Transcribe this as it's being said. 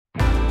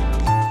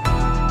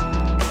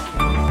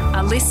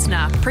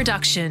listener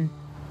production.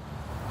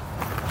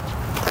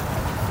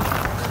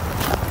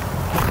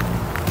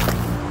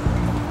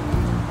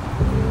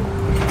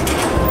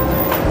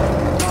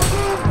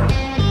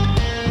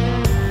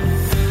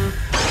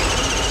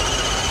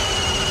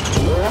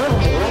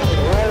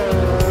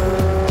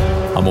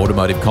 I'm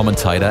automotive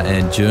commentator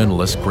and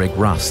journalist Greg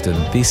Rust, and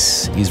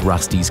this is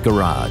Rusty's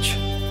Garage.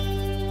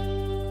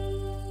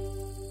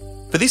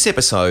 For this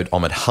episode,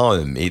 I'm at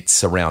home.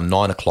 It's around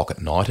 9 o'clock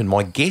at night, and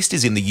my guest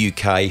is in the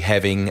UK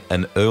having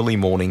an early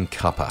morning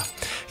cuppa.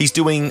 He's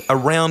doing a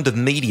round of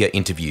media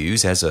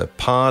interviews as a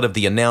part of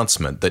the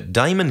announcement that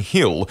Damon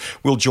Hill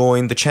will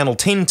join the Channel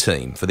 10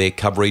 team for their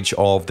coverage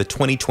of the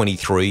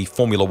 2023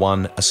 Formula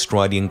One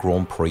Australian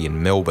Grand Prix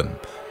in Melbourne.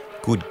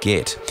 Good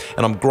get.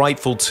 And I'm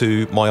grateful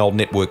to my old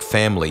network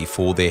family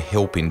for their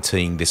help in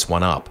teeing this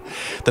one up.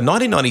 The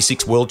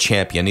 1996 World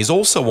Champion is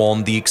also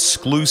on the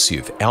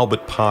exclusive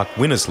Albert Park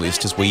winners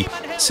list as we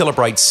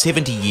celebrate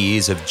 70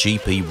 years of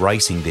GP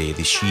racing there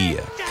this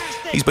year.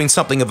 He's been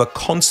something of a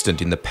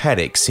constant in the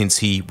paddock since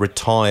he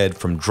retired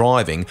from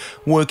driving,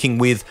 working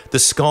with the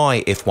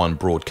Sky F1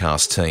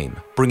 broadcast team,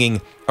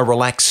 bringing a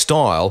relaxed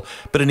style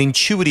but an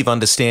intuitive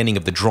understanding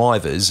of the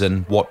drivers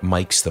and what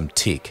makes them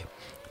tick.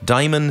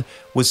 Damon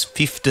was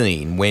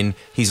 15 when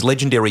his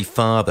legendary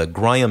father,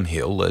 Graham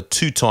Hill, a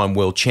two-time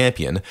world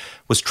champion,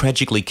 was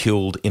tragically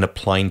killed in a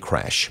plane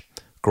crash.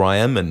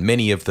 Graham and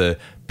many of the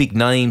big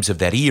names of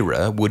that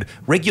era would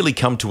regularly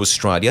come to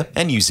Australia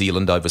and New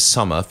Zealand over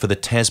summer for the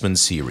Tasman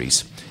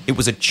series. It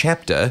was a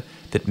chapter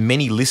that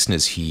many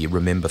listeners here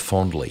remember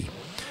fondly.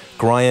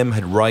 Graham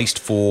had raced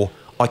for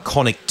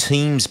iconic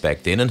teams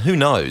back then, and who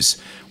knows,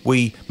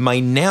 we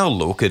may now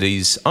look at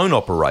his own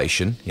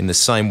operation in the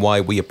same way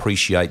we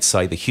appreciate,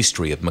 say, the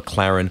history of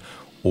McLaren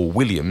or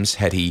Williams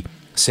had he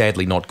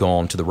sadly not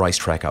gone to the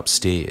racetrack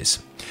upstairs.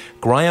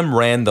 Graham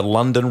ran the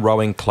London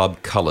Rowing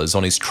Club colours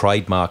on his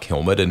trademark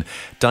helmet, and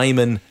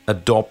Damon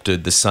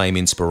adopted the same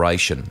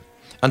inspiration.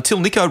 Until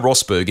Nico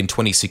Rosberg in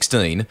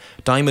 2016,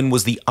 Damon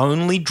was the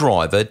only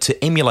driver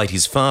to emulate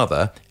his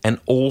father and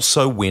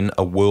also win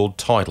a world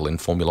title in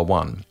Formula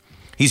One.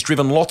 He's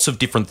driven lots of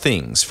different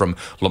things, from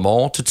Le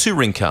Mans to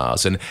touring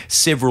cars and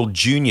several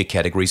junior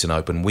categories and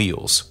open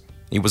wheels.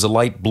 He was a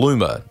late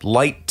bloomer,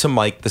 late to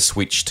make the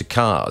switch to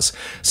cars,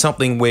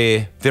 something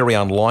we're very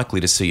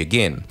unlikely to see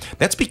again.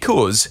 That's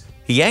because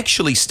he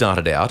actually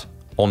started out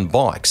on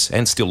bikes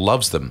and still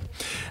loves them.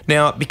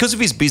 Now, because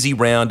of his busy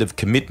round of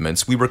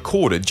commitments, we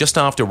recorded just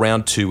after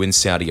round 2 in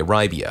Saudi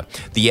Arabia.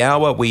 The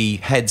hour we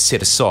had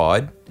set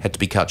aside had to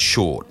be cut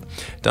short.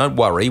 Don't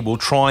worry, we'll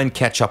try and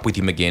catch up with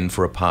him again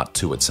for a part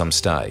 2 at some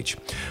stage.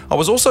 I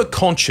was also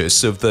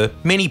conscious of the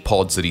many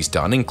pods that he's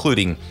done,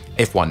 including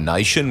F1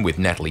 Nation with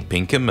Natalie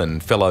Pinkham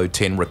and fellow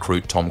 10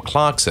 recruit Tom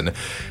Clarkson,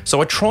 so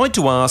I tried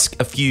to ask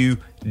a few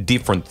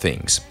different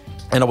things.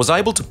 And I was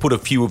able to put a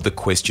few of the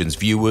questions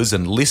viewers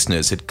and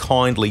listeners had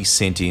kindly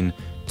sent in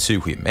to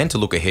him, and to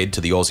look ahead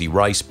to the Aussie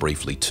race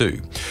briefly too.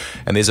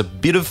 And there's a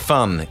bit of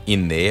fun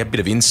in there, a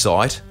bit of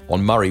insight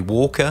on Murray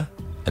Walker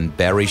and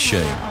Barry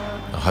Sheene.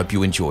 I hope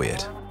you enjoy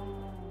it.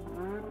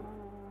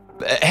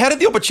 How did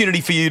the opportunity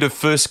for you to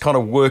first kind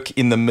of work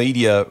in the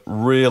media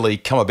really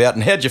come about,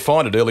 and how did you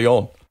find it early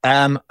on?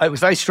 It was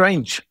very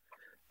strange.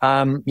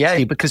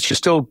 Because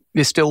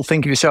you still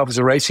think of yourself as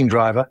a racing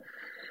driver.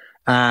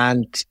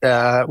 And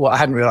I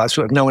hadn't realised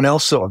no one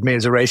else thought of me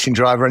as a racing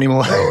driver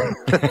anymore.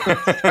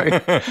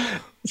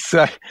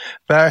 so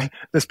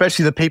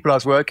especially the people I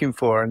was working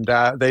for, and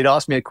they'd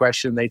ask me a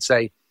question. They'd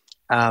say,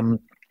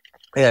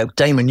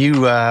 Damon,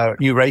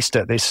 you raced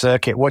at this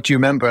circuit. What do you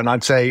remember? And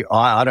I'd say,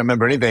 I don't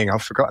remember anything.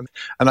 I've forgotten.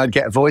 And I'd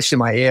get a voice in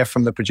my ear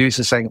from the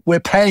producer saying, we're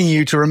paying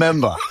you to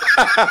remember.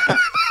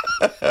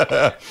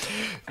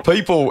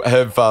 People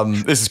have,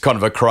 this is kind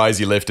of a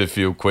crazy left of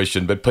field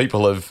question, but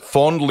people have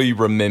fondly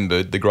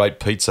remembered the great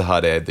Pizza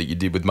Hut ad that you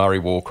did with Murray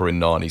Walker in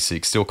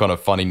 96. Still kind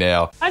of funny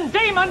now. And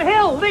Damon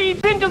Hill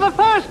leads into the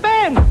first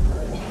bend.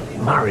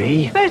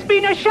 Murray. There's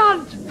been a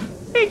shunt.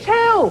 It's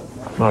Hill.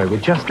 Murray, we're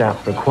just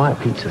out for a quiet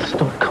pizza.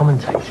 Stop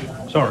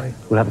commentating. Sorry.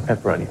 We'll have a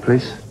pepperoni,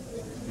 please.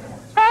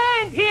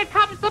 And here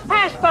comes the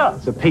pasta.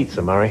 It's a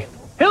pizza, Murray.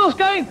 Hill's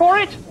going for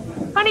it.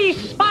 And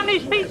he's spun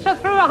his pizza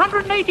through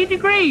 180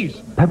 degrees.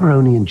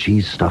 Pepperoni and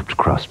cheese stuffed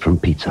crust from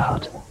Pizza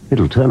Hut.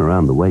 It'll turn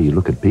around the way you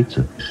look at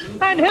pizza.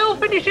 And Hill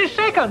finishes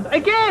second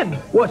again.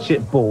 Watch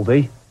it,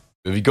 Baldy.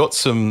 Have you got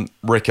some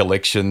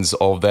recollections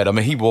of that? I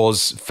mean, he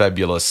was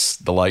fabulous,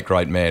 the late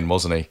great man,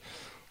 wasn't he?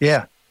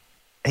 Yeah.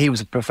 He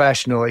was a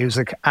professional. He was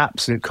an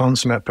absolute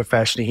consummate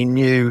professional. He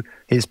knew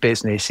his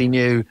business. He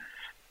knew,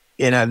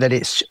 that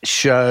it's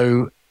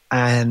show,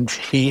 and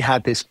he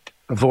had this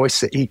voice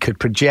that he could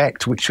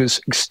project, which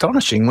was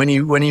astonishing. When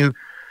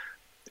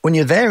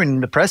you're there in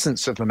the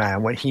presence of the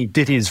man, when he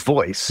did his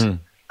voice,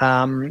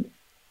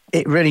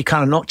 it really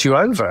kind of knocked you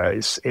over.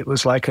 It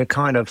was like a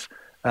kind of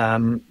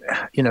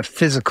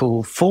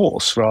physical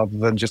force rather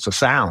than just a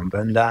sound.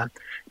 And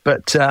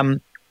but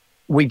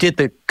we did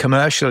the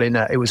commercial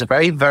it was a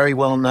very, very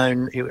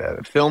well-known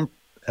film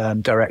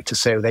director,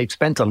 so they'd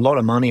spent a lot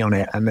of money on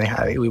it, and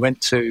we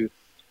went to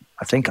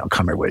I think I can't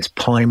remember where it's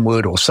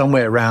Pinewood or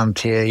somewhere around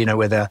here, you know,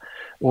 where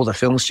all the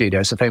film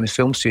studios, the famous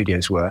film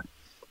studios were.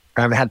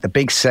 And they had the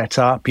big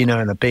setup, you know,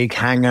 and the big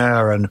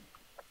hangar and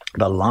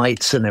the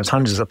lights, and there was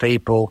hundreds of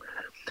people.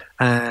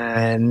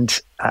 And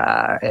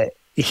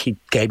he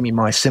gave me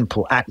my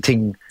simple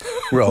acting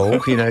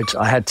role. You know,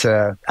 I had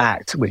to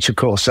act, which of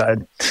course,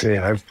 you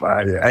know,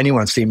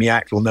 anyone seen me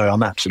act will know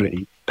I'm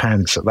absolutely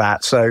pants at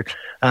that. So,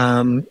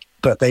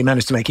 but they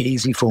managed to make it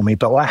easy for me.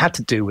 But what I had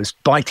to do was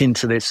bite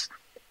into this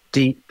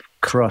deep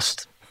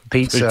crust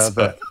pizza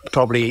that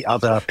probably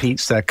other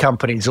pizza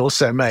companies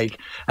also make.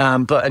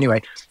 But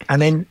anyway,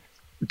 and then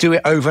do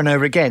it over and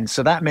over again.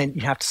 So that meant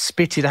you have to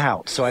spit it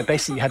out. So I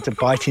basically had to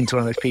bite into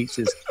one of those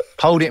pizzas,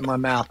 hold it in my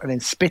mouth, and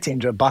then spit it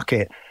into a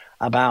bucket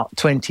about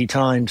 20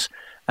 times.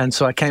 And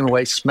so I came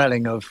away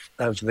smelling of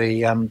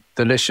the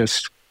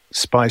delicious,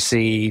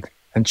 spicy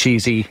and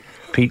cheesy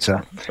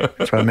pizza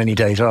for many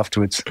days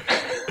afterwards.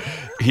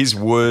 His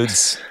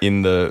words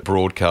in the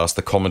broadcast,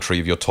 the commentary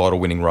of your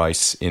title-winning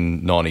race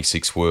in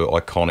 96 were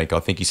iconic. I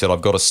think he said,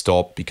 "I've got to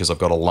stop because I've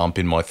got a lump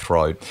in my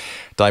throat."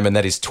 Damon,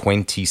 that is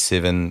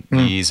 27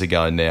 years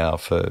ago now.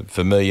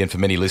 For me and for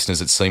many listeners,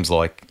 it seems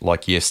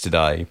like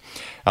yesterday.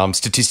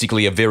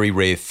 Statistically, a very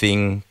rare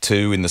thing,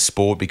 too, in the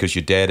sport because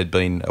your dad had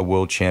been a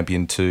world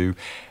champion too.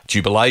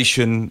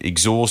 Jubilation,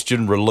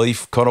 exhaustion,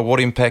 relief, kind of what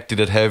impact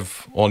did it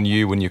have on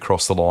you when you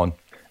crossed the line?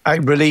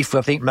 Relief,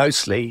 I think,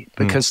 mostly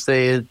because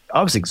I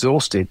was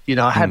exhausted. You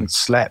know, I hadn't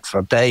slept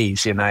for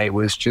days. You know, it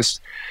was just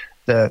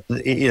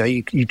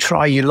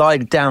you lie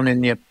down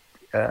in your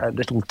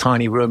little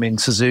tiny room in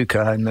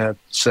Suzuka in the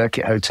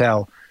Circuit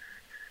Hotel,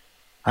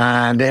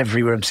 and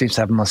every room seems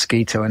to have a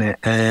mosquito in it,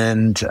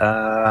 and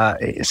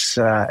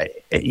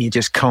you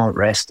just can't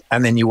rest.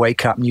 And then you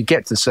wake up and you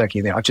get to the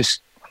circuit.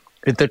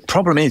 And the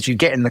problem is you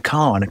get in the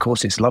car, and of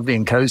course it's lovely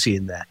and cozy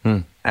in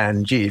there.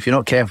 And if you're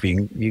not careful,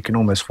 you can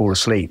almost fall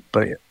asleep.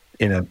 But,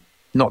 you know,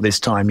 not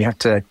this time. You have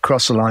to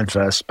cross the line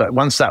first. But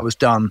once that was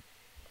done,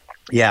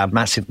 yeah,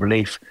 massive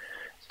relief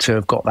to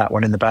have got that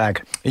one in the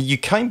bag. You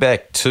came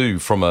back too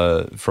from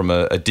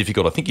a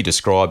difficult, I think you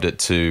described it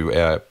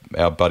to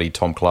our buddy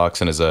Tom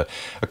Clarkson as a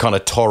kind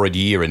of torrid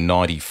year in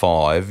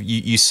 95.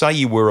 You say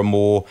you were a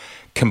more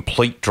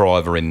complete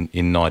driver in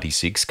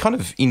 96. Kind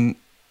of in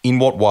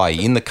what way?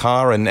 In the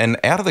car and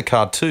out of the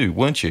car too,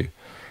 weren't you?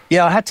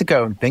 Yeah, I had to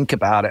go and think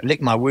about it,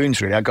 lick my wounds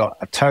really. I got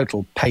a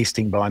total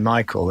pasting by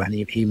Michael, and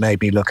he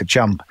made me look a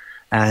chump.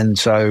 And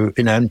so,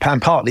 you know, and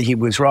partly he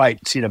was right,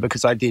 you know,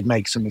 because I did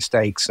make some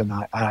mistakes and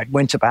I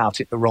went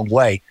about it the wrong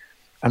way.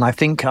 And I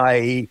think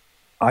I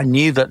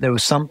knew that there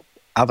was some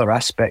other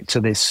aspect to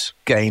this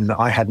game that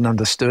I hadn't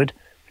understood.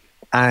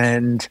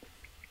 And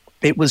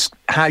it was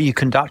how you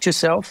conduct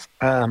yourself.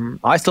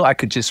 I thought I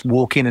could just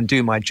walk in and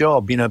do my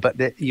job, you know, but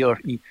I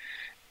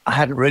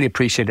hadn't really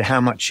appreciated how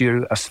much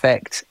you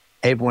affect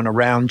everyone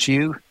around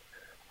you.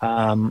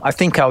 I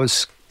think I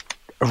was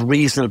a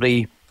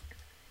reasonably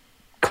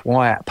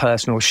quiet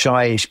person or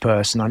shy-ish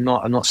person. I'm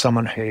not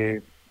someone who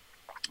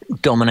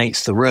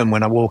dominates the room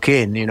when I walk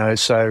in, you know,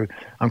 so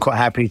I'm quite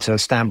happy to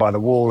stand by the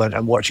wall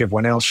and watch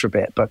everyone else for a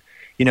bit. But,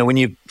 you know, when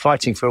you're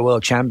fighting for a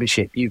world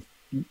championship,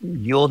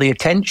 you're the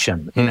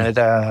attention. You know,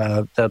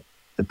 the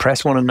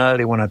press want to know,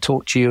 they want to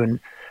talk to you,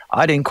 and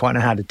I didn't quite know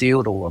how to deal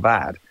with all of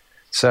that.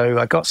 So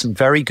I got some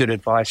very good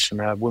advice from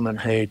a woman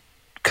who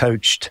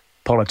coached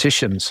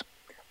politicians,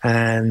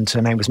 and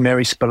her name was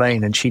Mary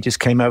Spillane, and she just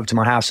came over to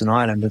my house in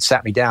Ireland and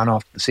sat me down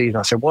after the season.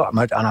 I said, "What?" And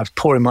I was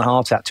pouring my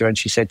heart out to her, and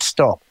she said,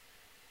 "Stop,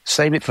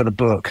 save it for the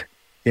book."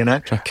 You know,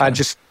 okay.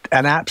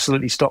 And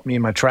absolutely stopped me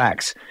in my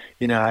tracks.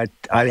 You know,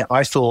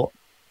 I thought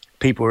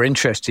people were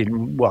interested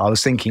in what I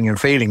was thinking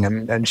and feeling,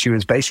 and she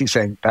was basically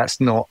saying,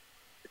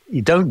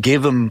 you don't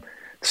give them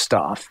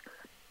stuff.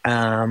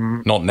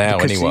 Not now,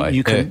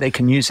 anyway. They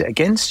can use it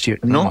against you.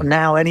 Not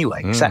now,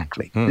 anyway.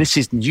 Exactly. This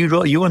is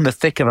you're in the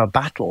thick of a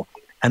battle,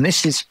 and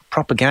this is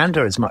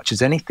propaganda as much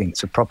as anything.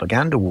 It's a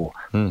propaganda war.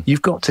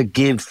 You've got to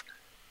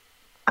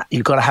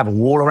have a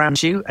wall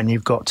around you, and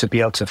you've got to be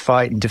able to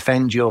fight and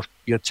defend your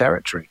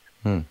territory.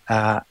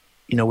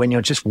 You know, when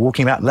you're just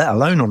walking about, let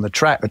alone on the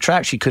track. The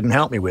track she couldn't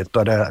help me with,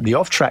 but the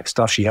off-track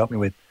stuff she helped me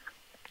with,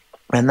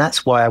 and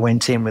that's why I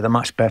went in with a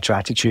much better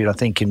attitude, I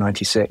think, in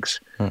 '96.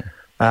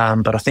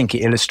 But I think it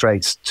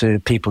illustrates to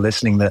people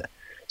listening that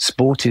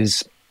sport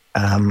is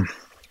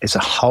a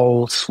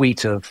whole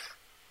suite of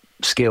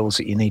skills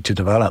that you need to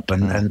develop.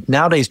 And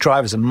nowadays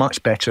drivers are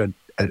much better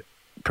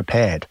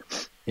prepared.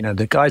 You know,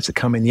 the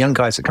young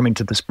guys that come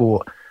into the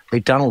sport,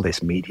 they've done all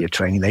this media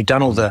training. They've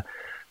done all the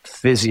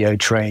physio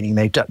training.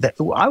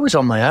 I was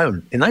on my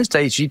own. In those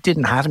days, you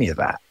didn't have any of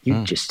that.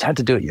 You just had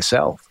to do it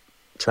yourself.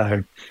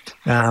 So,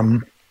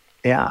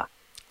 yeah.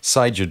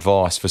 Sage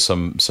advice for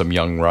some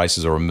young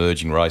racers or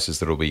emerging racers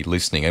that will be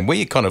listening. And where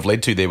you kind of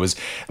led to there was,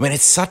 I mean,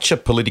 it's such a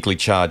politically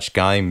charged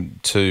game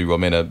too. I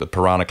mean, a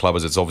piranha club,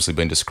 as it's obviously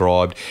been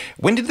described.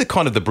 When did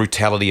the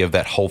brutality of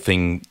that whole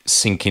thing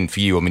sink in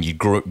for you? I mean, you'd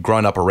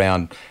grown up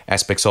around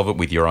aspects of it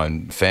with your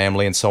own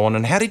family and so on.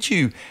 And how did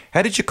you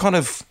kind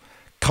of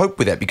cope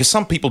with that? Because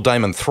some people,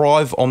 Damon,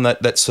 thrive on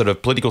that sort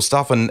of political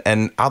stuff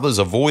and others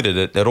avoid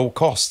it at all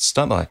costs,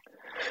 don't they?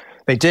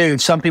 They do.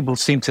 Some people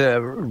seem to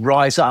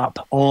rise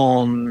up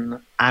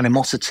on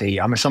animosity.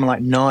 I mean, someone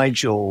like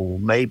Nigel,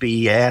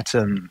 maybe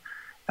Ayrton.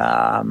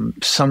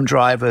 Some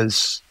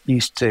drivers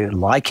used to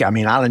like it. I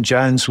mean, Alan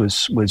Jones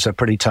was a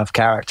pretty tough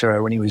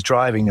character when he was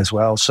driving as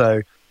well.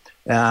 So,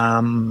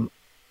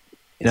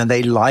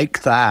 they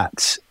like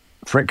that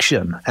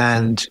friction.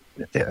 And,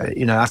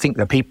 I think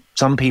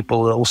some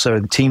people also,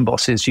 the team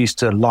bosses, used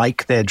to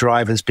like their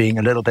drivers being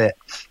a little bit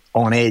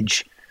on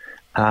edge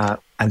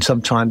and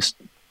sometimes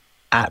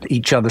at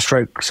each other's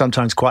throat,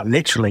 sometimes quite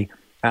literally,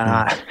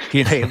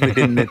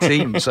 within the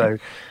team. So,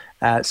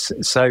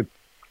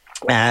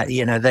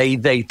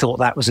 they thought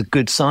that was a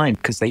good sign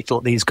because they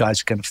thought these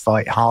guys are going to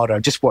fight harder. I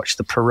just watched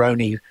the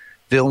Peroni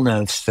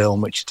Villeneuve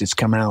film, which just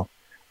come out.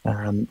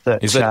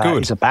 Is that good?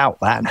 It's about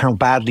that and how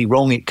badly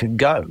wrong it can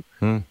go.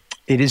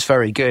 It is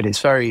very good. It's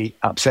very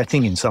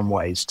upsetting in some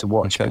ways to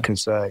watch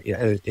because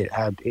it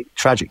had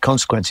tragic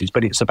consequences.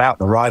 But it's about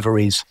the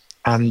rivalries,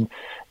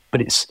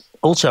 but it's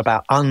also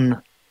about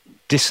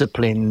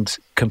undisciplined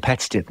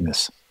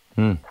competitiveness.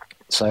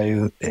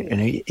 So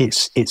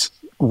it's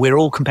we're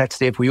all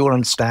competitive. We all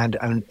understand.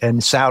 And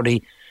in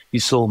Saudi, you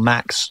saw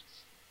Max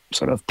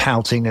sort of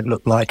pouting, it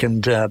looked like,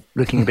 and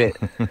looking a bit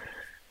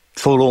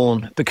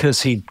forlorn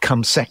because he'd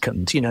come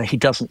second.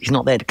 He's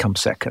not there to come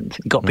second.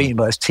 He got beaten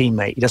by his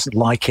teammate. He doesn't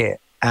like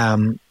it.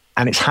 And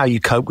it's how you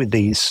cope with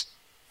these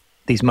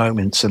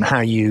moments and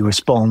how you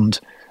respond.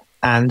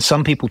 And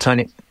some people turn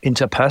it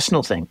into a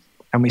personal thing.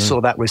 And we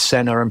saw that with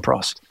Senna and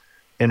Prost.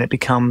 And it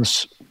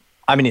becomes,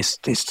 I mean,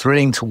 it's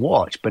thrilling to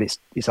watch, but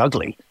it's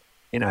ugly.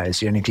 It's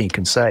the only thing you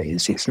can say.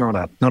 It's not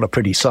a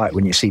pretty sight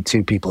when you see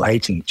two people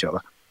hating each other.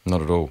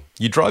 Not at all.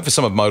 You drove for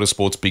some of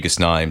motorsport's biggest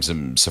names,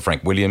 Sir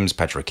Frank Williams,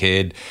 Patrick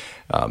Head,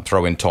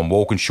 throw in Tom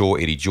Walkinshaw,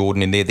 Eddie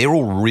Jordan in there. They're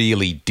all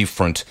really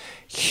different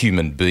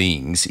human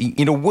beings.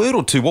 In a word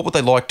or two, what would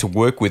they like to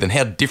work with and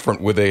how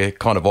different were their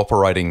kind of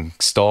operating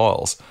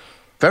styles?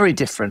 Very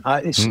different.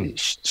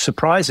 It's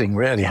surprising,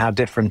 really, how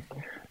different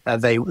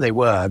they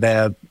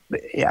were.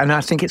 And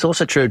I think it's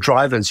also true of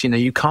drivers.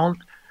 You can't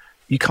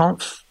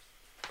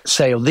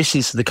say, this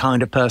is the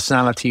kind of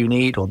personality you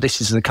need, or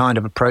this is the kind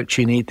of approach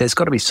you need. There's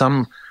got to be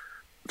some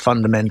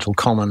fundamental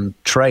common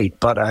trait,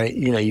 but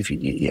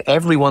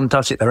everyone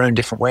does it their own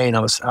different way. And I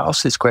was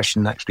asked this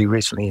question actually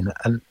recently,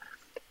 and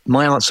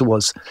my answer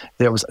was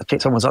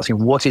someone was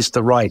asking, what is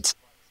the right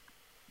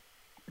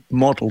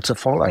model to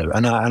follow?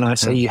 And I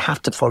say you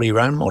have to follow your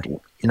own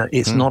model.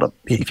 It's not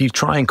if you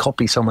try and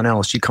copy someone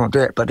else, you can't do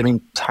it. But I mean,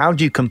 how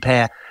do you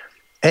compare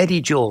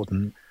Eddie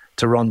Jordan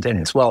to Ron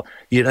Dennis? Well,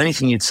 the only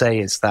thing you'd say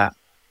is that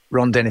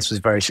Ron Dennis was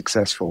very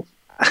successful.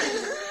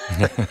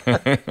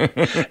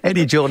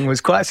 Eddie Jordan was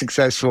quite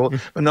successful,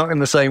 but not in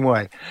the same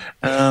way.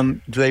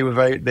 They were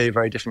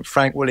very different.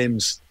 Frank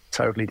Williams,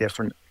 totally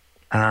different.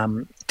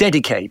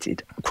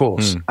 Dedicated, of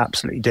course,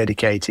 absolutely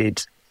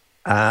dedicated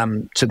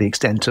to the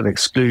extent of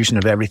exclusion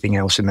of everything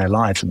else in their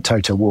lives. And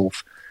Toto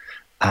Wolff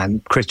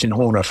and Christian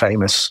Horner,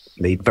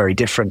 famously very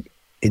different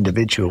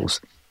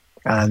individuals.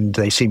 And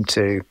they seem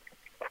to,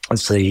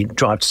 as the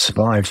Drive to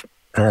Survive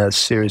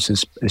series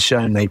has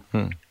shown, I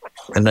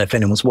don't know if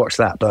anyone's watched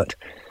that, but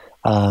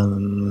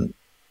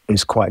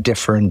it's quite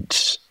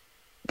different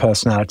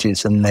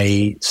personalities, and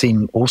they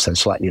seem also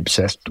slightly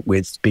obsessed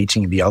with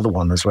beating the other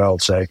one as well.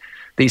 So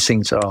these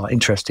things are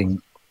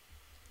interesting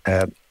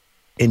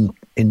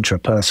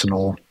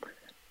intrapersonal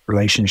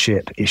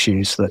relationship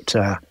issues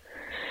that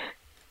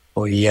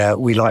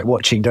we like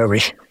watching, don't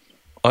we?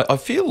 I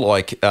feel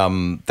like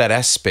that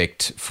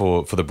aspect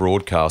for the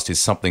broadcast is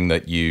something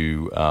that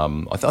you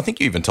I think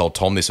you even told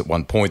Tom this at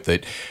one point,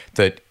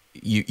 that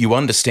you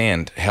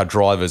understand how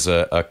drivers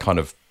are kind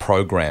of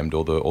programmed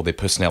or their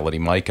personality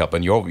makeup,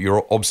 and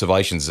your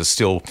observations are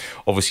still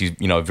obviously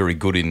very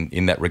good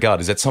in that regard.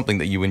 Is that something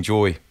that you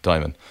enjoy,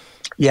 Damon?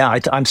 Yeah,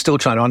 I'm still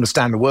trying to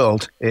understand the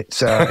world. It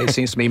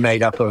seems to be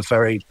made up of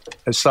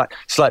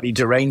slightly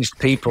deranged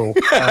people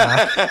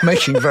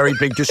making very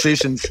big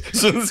decisions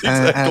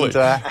exactly.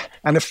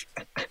 and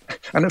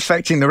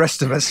affecting the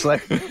rest of us.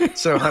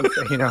 So I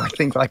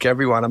think like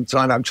everyone, I'm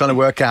trying to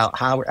work out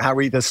how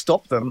we either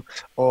stop them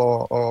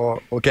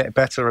or get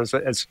better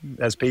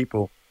as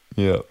people.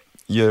 Yeah,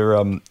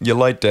 your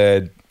late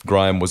dad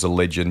Graham was a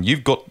legend.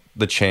 You've got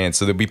the chance,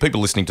 so there'll be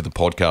people listening to the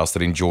podcast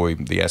that enjoy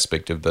the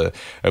aspect of the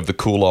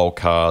cool old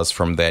cars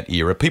from that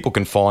era. People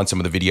can find some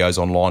of the videos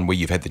online where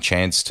you've had the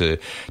chance to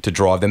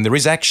drive them. There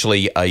is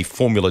actually a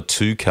Formula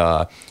 2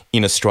 car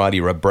in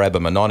Australia, a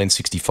Brabham, a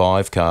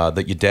 1965 car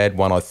that your dad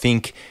won, I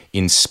think,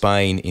 in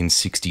Spain in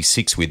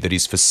 66 with, that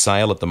is for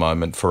sale at the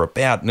moment for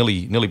about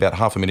nearly about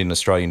 $500,000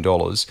 Australian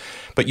dollars.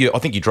 But I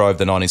think you drove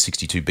the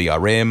 1962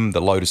 BRM,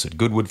 the Lotus at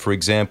Goodwood, for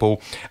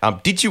example.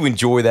 Did you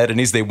enjoy that?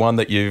 And is there one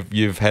that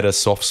you've had a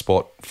soft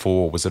spot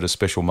for? Was it a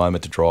special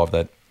moment to drive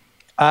that?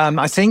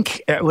 I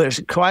think it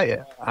was quite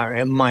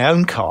in my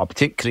own car,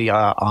 particularly.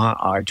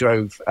 I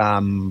drove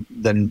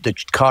the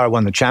car I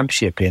won the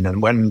championship in,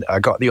 and when I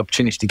got the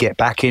opportunity to get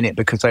back in it,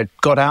 because I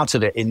got out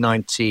of it in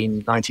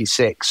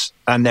 1996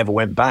 and never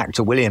went back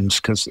to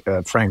Williams because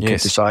Frank had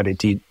decided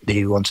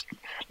he wanted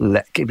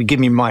to give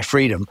me my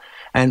freedom,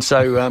 and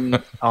so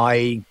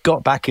I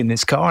got back in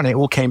this car, and it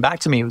all came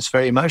back to me. It was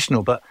very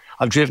emotional, but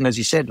I've driven, as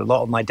you said, a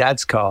lot of my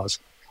dad's cars.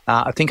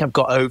 I think I've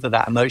got over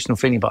that emotional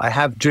feeling, but I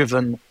have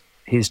driven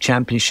his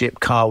championship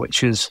car,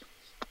 which was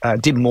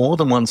did more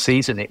than one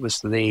season. It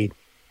was the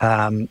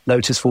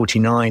Lotus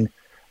 49,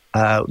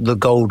 the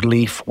gold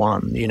leaf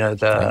one,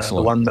 the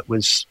one that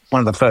was one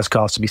of the first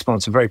cars to be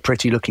sponsored. Very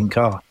pretty looking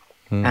car.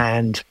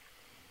 And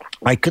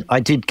I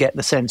did get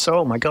the sense,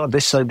 oh my God,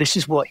 this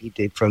is what he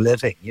did for a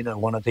living.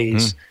 One of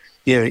these,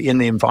 in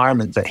the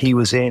environment that he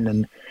was in,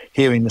 and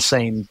hearing the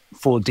same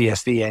Ford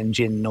DFV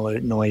engine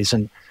noise,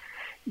 and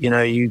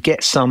you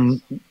get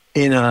some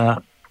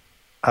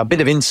a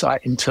bit of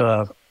insight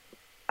into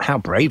how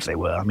brave they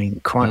were. I mean,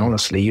 quite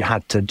honestly, you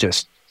had to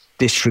just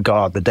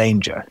disregard the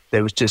danger.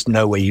 There was just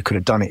no way you could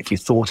have done it if you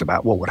thought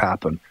about what would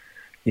happen.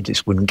 You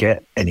just wouldn't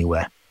get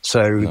anywhere.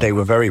 So they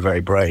were very,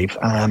 very brave.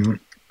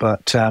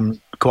 But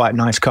quite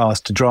nice cars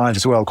to drive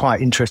as well,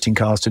 quite interesting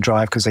cars to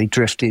drive because they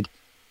drifted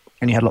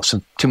and you had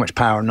too much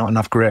power and not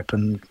enough grip.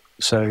 And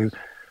so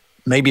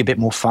maybe a bit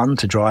more fun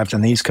to drive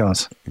than these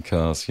cars.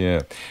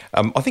 Yeah.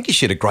 I think you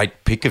shared a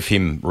great pic of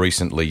him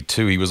recently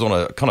too. He was on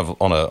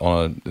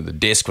the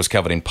desk was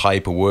covered in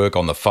paperwork,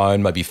 on the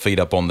phone, maybe feet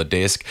up on the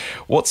desk.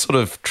 What sort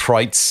of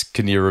traits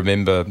can you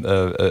remember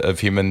of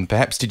him, and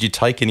perhaps did you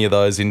take any of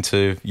those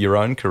into your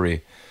own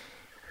career?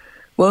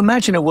 Well,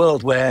 imagine a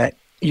world where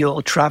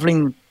you're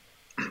traveling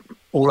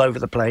all over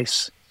the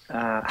place,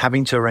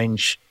 having to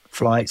arrange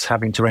flights,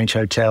 having to arrange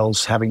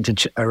hotels, having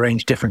to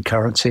arrange different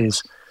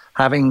currencies,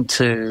 having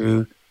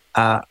to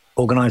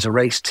organize a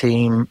race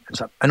team,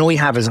 and all you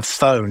have is a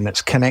phone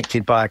that's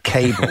connected by a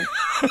cable,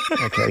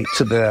 okay,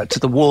 to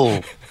the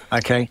wall,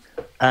 okay,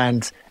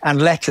 and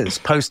letters.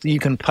 You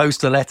can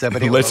post a letter,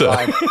 but it will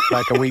arrive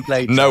like a week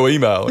later. No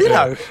email.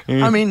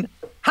 I mean,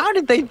 how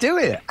did they do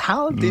it?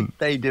 How did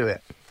they do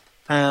it?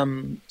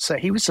 So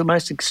he was the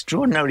most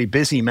extraordinarily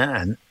busy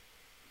man,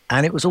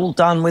 and it was all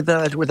done with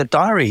a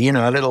diary.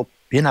 A little,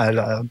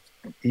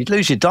 you'd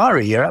lose your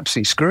diary, you're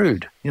absolutely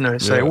screwed.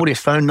 So all your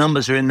phone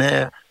numbers are in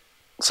there.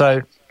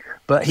 So,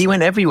 but he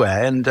went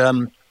everywhere, and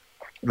the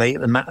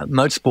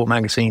Motorsport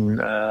magazine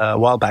a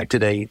while back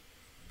did a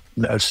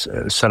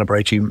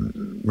celebratory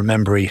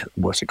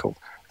what's it called?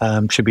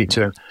 Tribute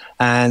to him,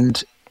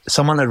 and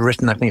someone had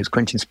written, I think it was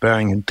Quentin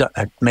Spurring, and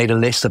had made a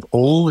list of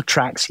all the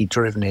tracks he'd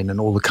driven in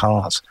and all the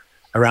cars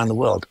around the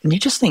world, and you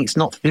just think it's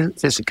not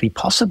physically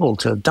possible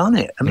to have done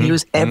it. I mean, he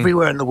was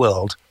everywhere in the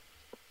world.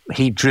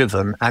 He'd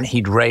driven and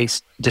he'd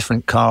raced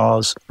different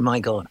cars. My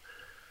God.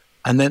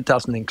 And that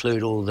doesn't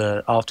include all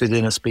the after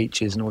dinner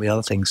speeches and all the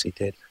other things he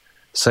did.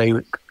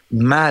 So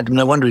mad.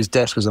 No wonder his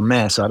desk was a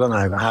mess. I don't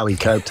know how he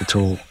coped at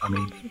all. I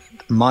mean,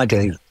 my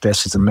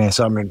desk is a mess.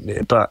 I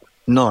mean, but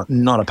not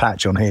a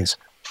patch on his.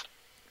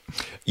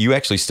 You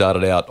actually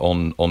started out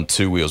on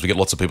two wheels. We get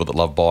lots of people that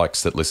love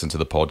bikes that listen to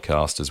the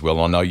podcast as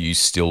well. I know you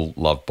still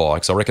love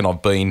bikes. I reckon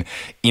I've been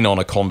in on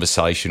a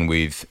conversation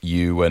with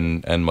you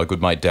and my good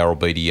mate Darryl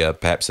Beattie,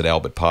 perhaps at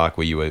Albert Park,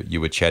 where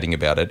you were chatting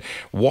about it.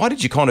 Why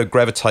did you kind of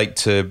gravitate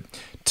to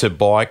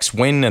bikes?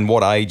 When and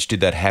what age did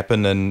that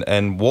happen?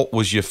 And what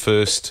was your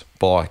first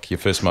bike, your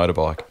first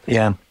motorbike?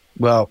 Yeah.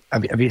 Well,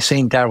 have you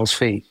seen Darryl's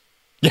feet?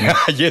 Yeah.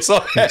 Yes,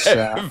 I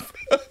have.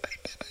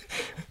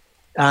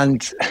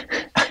 And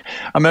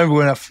I remember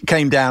when I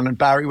came down and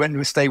Barry went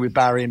to stay with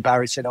Barry, and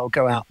Barry said, "I'll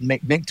go out.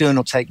 Mick Doohan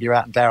will take you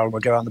out, and Darryl will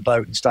go on the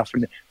boat and stuff."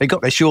 And they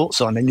got their shorts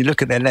on, and you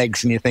look at their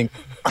legs and you think,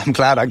 "I'm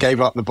glad I gave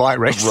up the bike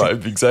racing."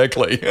 Right,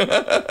 exactly.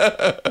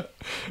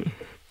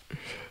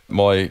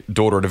 My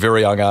daughter at a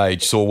very young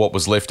age saw what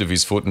was left of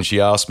his foot, and she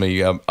asked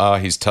me, "Are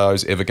his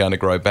toes ever going to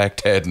grow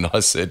back, Dad?" And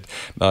I said,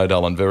 "No,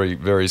 darling. Very,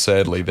 very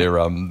sadly,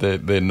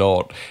 they're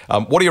not."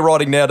 What are you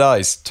riding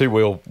nowadays,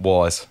 two-wheel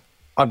wise?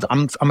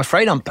 I'm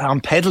afraid I'm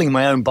pedaling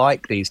my own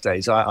bike these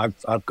days.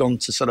 I've gone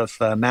to sort of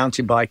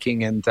mountain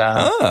biking, and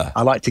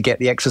I like to get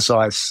the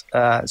exercise.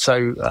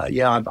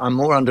 I'm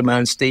more under my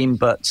own steam,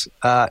 but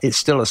it's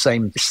still the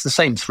same. It's the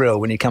same thrill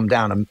when you come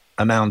down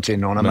a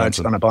mountain on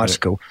a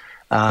bicycle.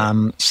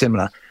 Yeah.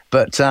 Similar,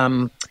 but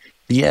the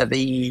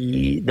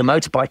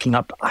motorbiking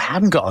up. I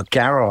haven't got a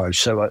garage,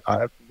 so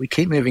we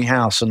keep moving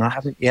house, and I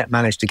haven't yet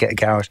managed to get a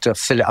garage to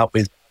fill it up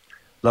with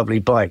lovely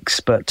bikes.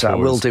 But I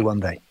will do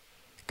one day.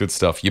 Good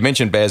stuff. You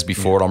mentioned Baz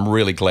before, and I'm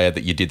really glad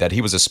that you did that.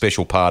 He was a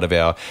special part of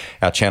our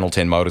Channel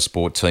 10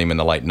 motorsport team in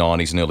the late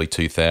 90s and early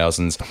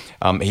 2000s.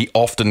 He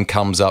often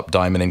comes up,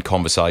 Damon, in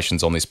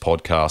conversations on this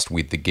podcast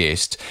with the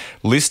guest.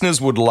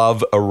 Listeners would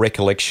love a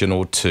recollection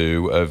or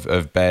two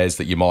of Baz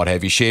that you might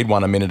have. You shared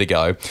one a minute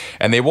ago,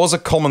 and there was a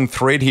common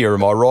thread here.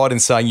 Am I right in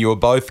saying you were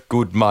both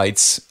good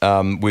mates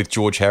with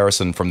George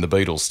Harrison from the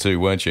Beatles too,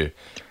 weren't you?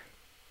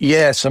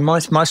 Yeah, so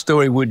my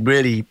story would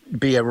really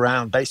be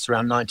based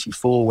around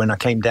 '94 when I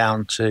came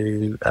down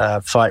to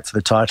fight for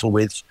the title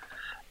with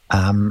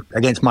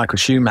against Michael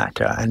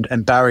Schumacher,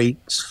 and Barry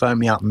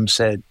phoned me up and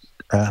said,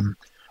 I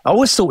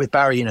always thought with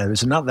Barry, there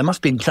must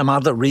have been some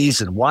other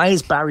reason. Why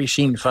is Barry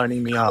Sheen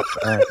phoning me up?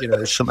 He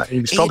was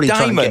probably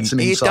trying to get some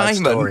inside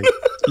story.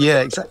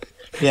 Yeah, exactly.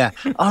 Yeah.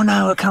 Oh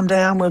no, we'll come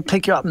down. We'll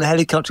pick you up in the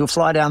helicopter. We'll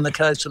fly down the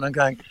coast. And I'm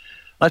going,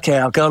 okay,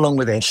 I'll go along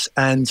with this.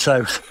 And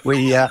so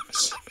we. I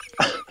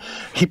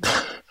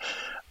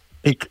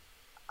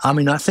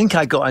think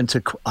I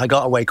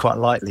got away quite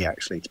lightly,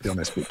 actually, to be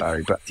honest with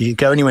Barry. But you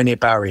go anywhere near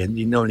Barry, and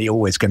you're normally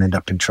always going to end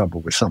up in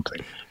trouble with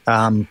something.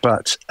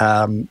 But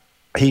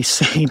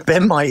he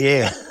bent my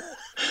ear.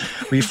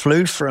 We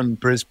flew from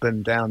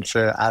Brisbane down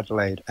to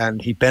Adelaide,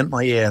 and he bent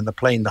my ear on the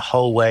plane the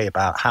whole way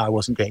about how I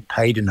wasn't getting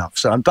paid enough.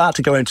 So I'm about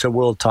to go into a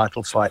world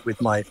title fight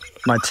with my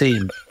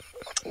team.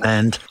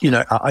 And,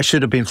 I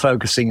should have been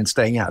focusing and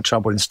staying out of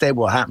trouble. Instead,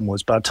 what happened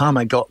was by the time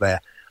I got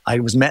there, I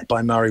was met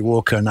by Murray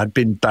Walker,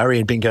 and Barry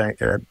had been going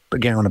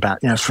on about,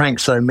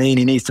 Frank's so mean,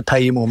 he needs to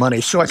pay you more money.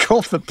 So I got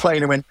off the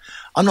plane and went,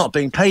 I'm not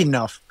being paid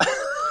enough.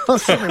 Or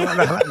something like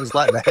that. That was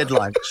like the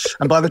headline.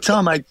 And by the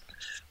time I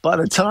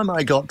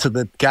got to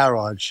the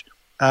garage,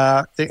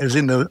 it was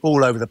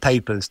all over the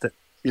papers that,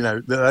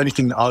 the only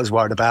thing that I was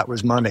worried about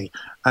was money.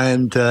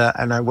 And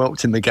I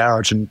walked in the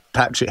garage, and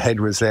Patrick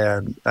Head was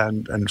there,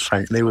 and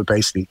Frank. They were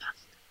basically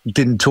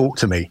didn't talk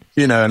to me,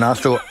 and I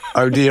thought,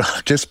 oh dear,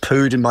 I've just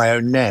pooed in my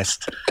own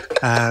nest,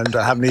 and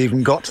I haven't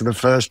even got to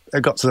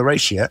the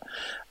race yet.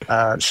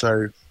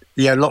 So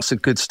yeah, lots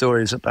of good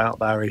stories about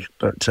Barry,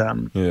 but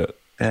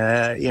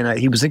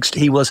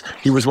he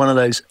was one of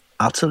those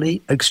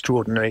utterly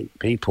extraordinary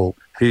people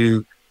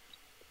who,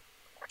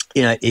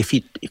 if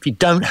you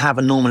don't have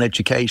a normal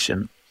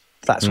education,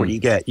 that's what you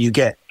get. You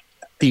get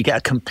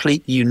a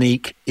complete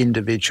unique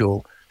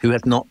individual who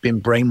had not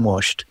been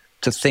brainwashed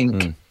to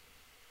think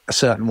a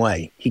certain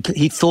way.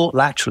 He thought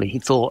laterally. He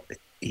thought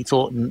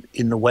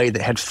in the way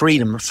that had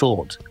freedom of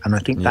thought, and I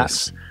think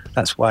that's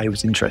why he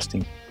was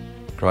interesting.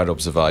 Great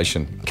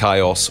observation.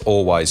 Chaos,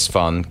 always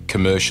fun,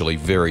 commercially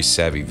very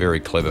savvy, very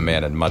clever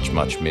man, and much,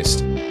 much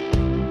missed.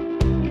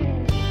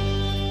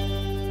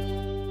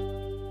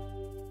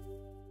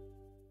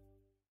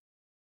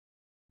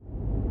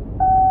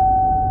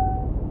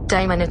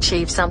 Damon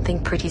achieved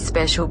something pretty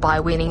special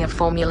by winning a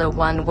Formula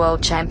One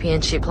World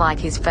Championship like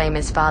his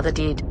famous father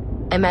did.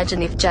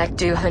 Imagine if Jack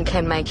Doohan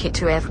can make it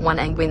to F1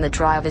 and win the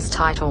driver's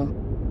title.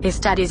 His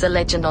dad is a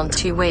legend on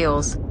two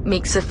wheels.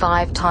 Mick's a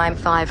 5-time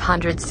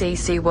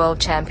 500cc world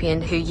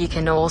champion who you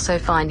can also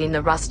find in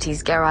the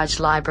Rusty's Garage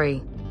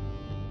library.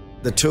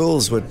 The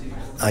tools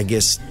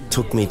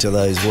took me to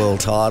those world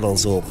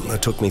titles, or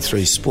took me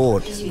through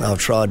sport. I've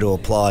tried to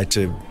apply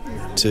to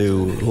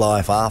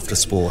life after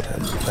sport,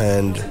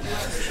 and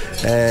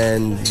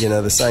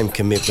the same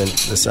commitment,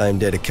 the same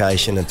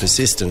dedication and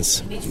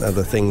persistence are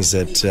the things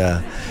that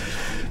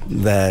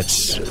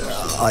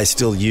I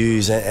still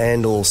use,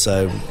 and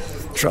also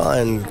try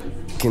and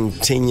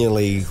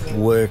continually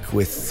work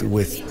with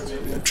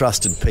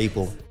trusted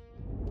people.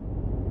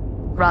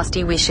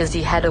 Rusty wishes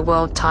he had a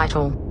world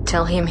title.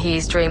 Tell him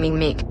he's dreaming,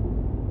 Mick.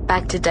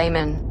 Back to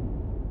Damon.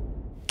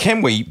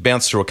 Can we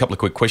bounce through a couple of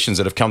quick questions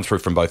that have come through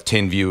from both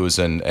 10 viewers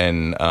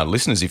and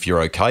listeners, if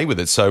you're okay with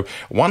it? So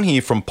one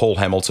here from Paul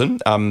Hamilton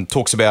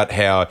talks about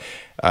how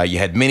you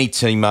had many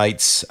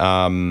teammates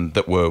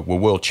that were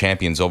world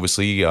champions,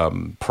 obviously,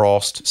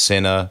 Prost,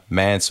 Senna,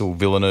 Mansell,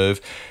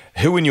 Villeneuve.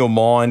 Who in your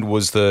mind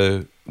was there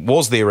a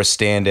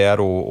standout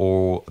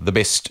or the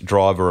best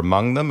driver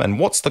among them? And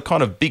what's the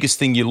kind of biggest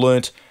thing you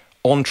learnt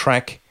on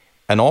track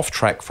and off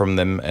track from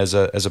them as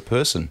a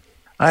person?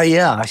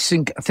 I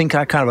think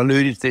I kind of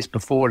alluded to this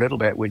before a little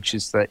bit, which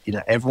is that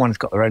everyone's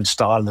got their own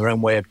style and their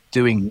own way of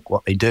doing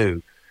what they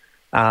do.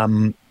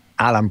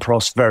 Alain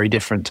Prost very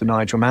different to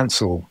Nigel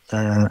Mansell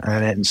and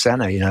Ayrton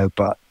Senna,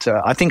 but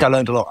I think I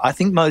learned a lot. I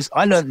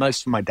learned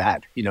most from my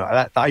dad.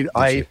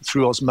 I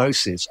through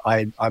osmosis,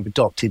 I've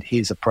adopted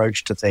his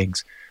approach to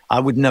things.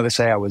 I would never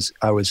say I was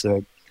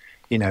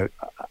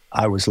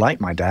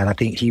like my dad. I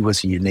think he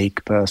was a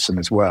unique person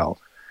as well.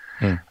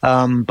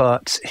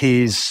 But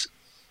his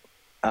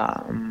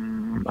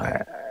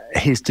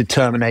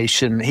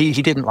determination, he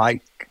didn't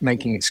like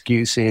making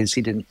excuses.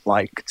 He didn't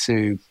like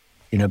to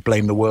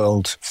blame the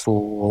world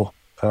for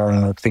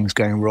things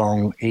going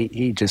wrong.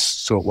 He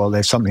just thought, well,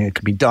 there's something that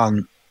could be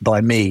done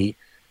by me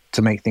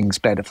to make things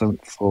better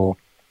for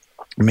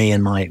me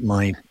and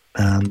my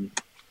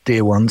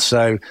dear ones.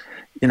 So,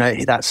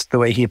 that's the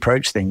way he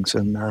approached things.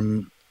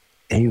 And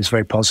he was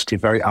very positive,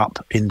 very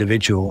up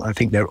individual. I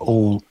think they're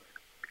all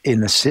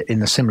in a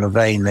similar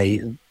vein.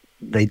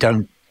 They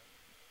don't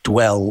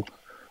dwell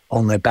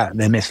on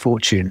their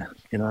misfortune,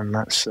 and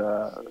that's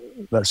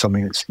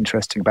something that's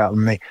interesting about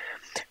them.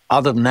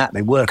 Other than that,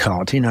 they work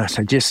hard,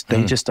 so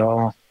they just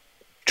are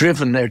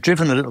driven. They're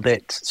driven a little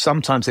bit.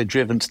 Sometimes they're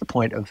driven to the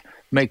point of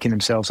making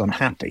themselves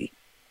unhappy.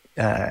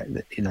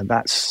 That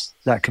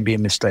can be a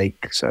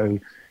mistake. So,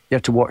 You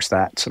have to watch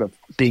that sort of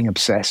being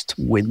obsessed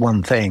with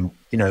one thing,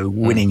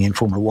 winning in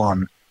Formula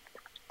One.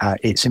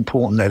 It's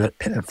important that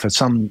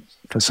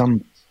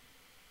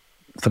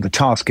for the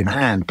task in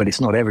hand, but it's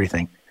not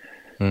everything.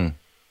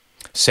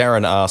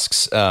 Saren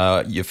asks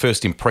your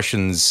first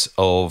impressions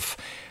of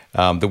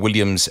the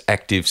Williams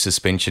active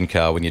suspension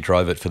car when you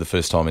drove it for the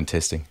first time in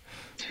testing.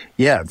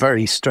 Yeah,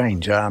 very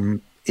strange.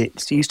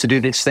 It used to do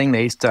this thing.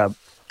 They used to.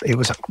 It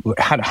was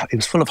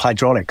full of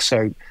hydraulics.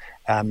 So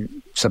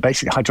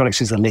basically,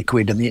 hydraulics is a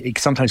liquid, and it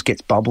sometimes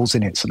gets bubbles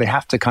in it. So they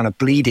have to kind of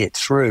bleed it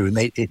through, and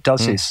it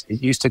does this.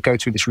 It used to go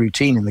through this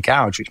routine in the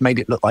garage, which made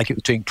it look like it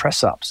was doing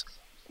press ups.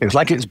 It was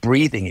like it was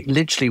breathing. It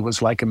literally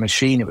was like a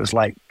machine. It was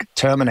like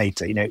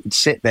Terminator. It would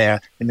sit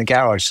there in the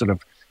garage, sort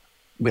of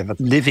with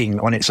living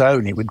on its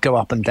own. It would go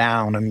up and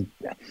down and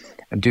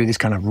do this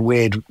kind of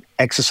weird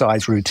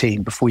exercise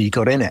routine before you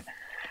got in it.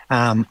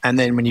 And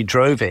then when you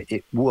drove it,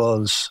 it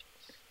was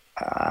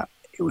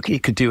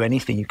it could do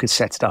anything. You could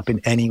set it up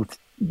in any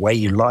way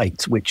you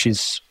liked, which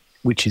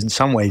in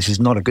some ways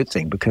is not a good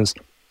thing, because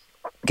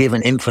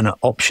given infinite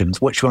options,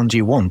 which one do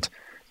you want?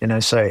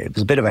 So it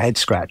was a bit of a head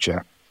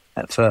scratcher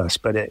at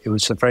first, but it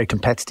was a very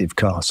competitive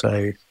car.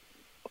 So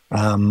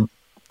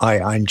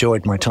I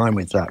enjoyed my time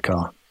with that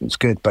car. It was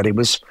good, but it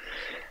was,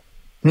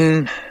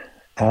 it's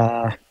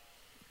a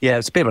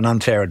bit of an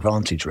unfair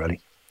advantage, really.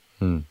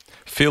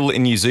 Phil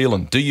in New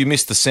Zealand, do you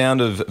miss the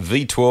sound of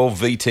V12,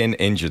 V10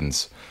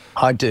 engines?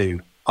 I do.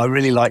 I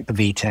really like the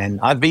V10.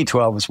 I have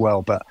V12 as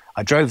well, but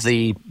I drove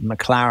the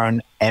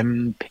McLaren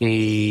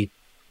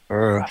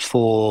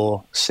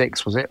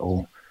MP46, was it?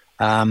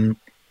 And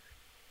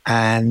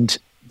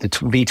the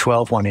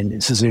V12 one in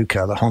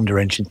Suzuka, the Honda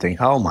engine thing.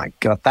 Oh my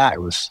God, that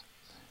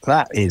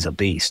is a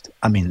beast.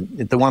 I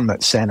mean, the one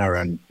that Senna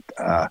and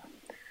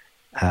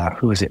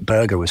who was it?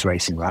 Berger was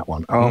racing that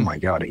one. Oh my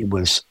God, it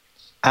was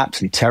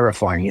absolutely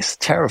terrifying. It's a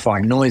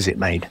terrifying noise it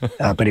made,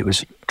 but it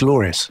was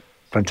glorious,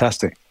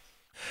 fantastic.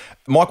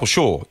 Michael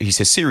Shaw, he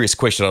says, serious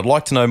question. I'd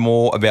like to know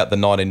more about the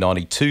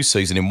 1992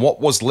 season and what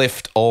was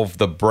left of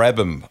the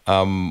Brabham.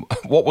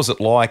 What was it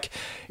like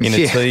in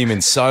a team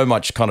in so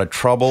much kind of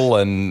trouble,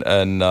 and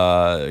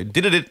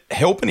did it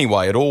help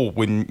anyway at all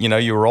when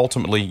you were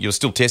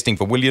still testing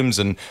for Williams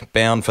and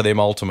bound for them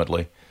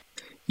ultimately?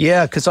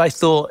 Yeah, because I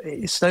thought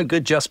it's no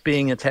good just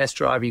being a test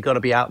driver. You've got to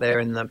be out there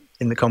in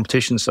the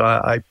competition. So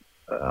I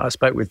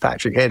spoke with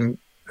Patrick Head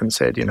and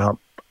said,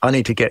 I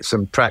need to get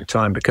some track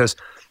time, because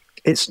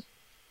it's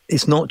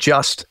not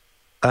just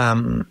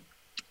about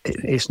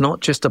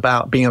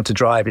being able to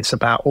drive. It's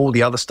about all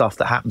the other stuff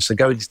that happens. So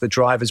going to the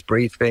drivers'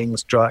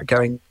 briefings,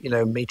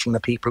 meeting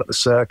the people at the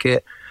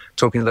circuit,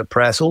 talking to the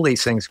press, all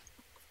these things.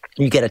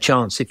 You get a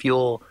chance if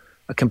you're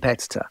a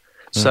competitor.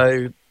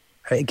 So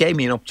it gave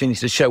me an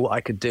opportunity to show what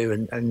I could do,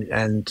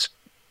 and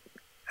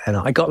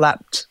I got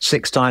lapped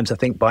 6 times, I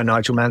think, by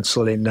Nigel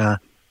Mansell in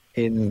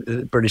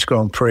the British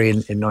Grand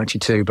Prix in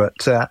 '92.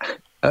 But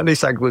at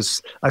least I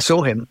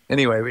saw him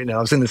anyway. I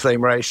was in the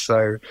same race,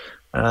 so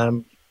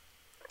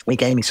he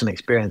gave me some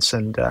experience,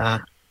 and I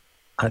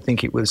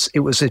think it was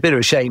a bit of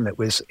a shame that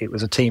it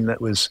was a team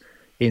that was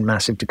in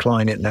massive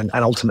decline and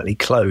ultimately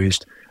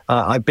closed.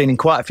 I've been in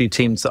quite a few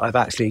teams that I've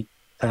actually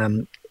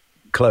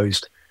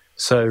closed,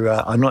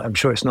 so I'm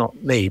sure it's not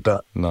me,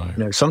 but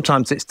no.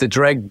 Sometimes it's the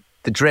dreg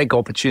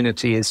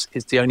opportunity is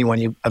the only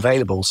one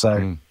available,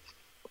 so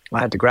I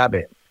had to grab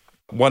it.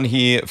 One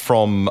here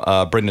from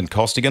Brendan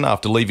Costigan.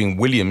 After leaving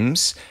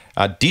Williams,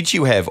 did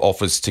you have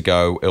offers to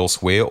go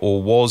elsewhere,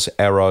 or was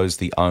Arrows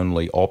the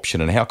only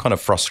option? And how kind of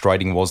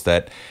frustrating was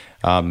that,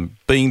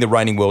 being the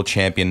reigning world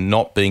champion,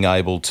 not being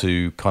able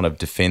to kind of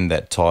defend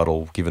that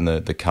title given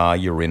the car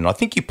you're in? And I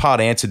think you part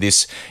answered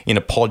this in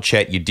a pod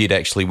chat you did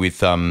actually with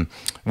Tom.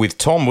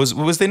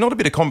 Was there not a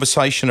bit of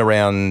conversation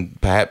around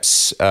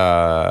perhaps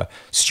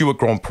Stewart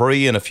Grand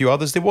Prix and a few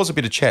others? There was a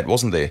bit of chat,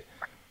 wasn't there?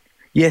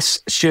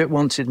 Yes, Stuart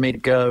wanted me to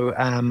go,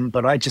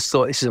 but I just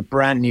thought this is a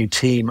brand new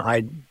team.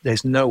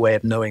 There's no way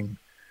of knowing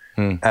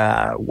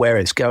where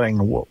it's going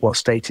and what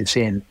state it's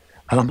in.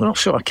 And I'm not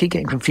sure. I keep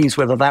getting confused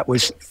whether that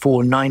was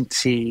for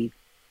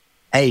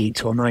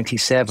 98 or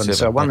 97.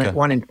 So I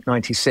won in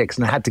 96,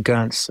 and I had to go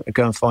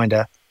and find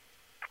a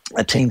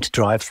team to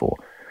drive for.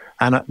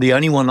 And the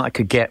only one I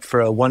could get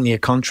for a 1-year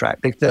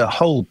contract, the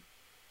whole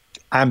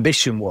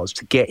ambition was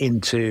to get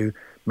into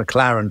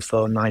McLaren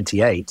for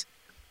 98.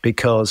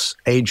 Because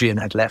Adrian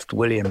had left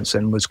Williams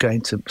and was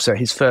so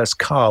his first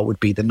car would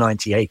be the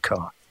 98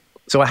 car.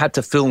 So I had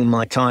to fill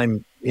my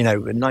time,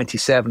 in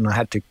 97, I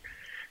had to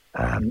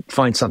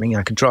find something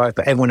I could drive,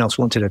 but everyone else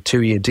wanted a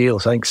 2-year deal.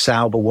 So I think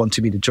Sauber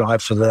wanted me to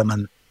drive for them,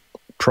 and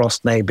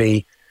Prost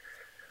maybe.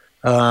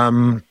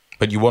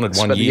 But you wanted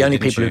 1 year, the only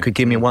people who could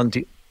give me one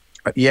deal.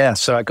 Yeah,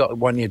 so I got a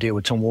 1-year deal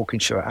with Tom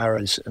Walkinshaw at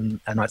Arrows, and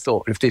I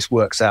thought, if this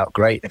works out,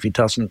 great. If it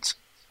doesn't,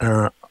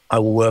 I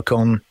will work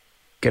on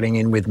getting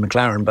in with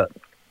McLaren, but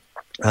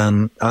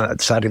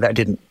sadly that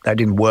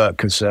didn't work,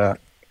 because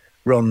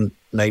Ron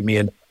made me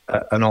an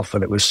offer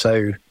that was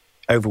so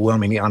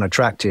overwhelmingly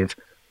unattractive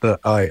that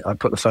I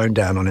put the phone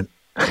down on it.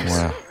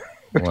 Wow.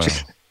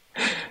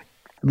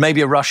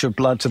 maybe a rush of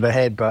blood to the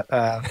head, but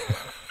I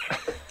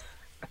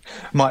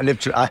live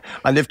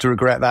to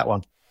regret that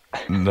one.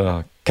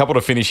 No. Couple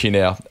to finish here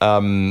now.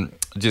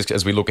 Just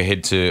as we look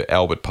ahead to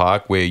Albert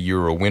Park, where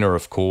you're a winner,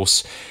 of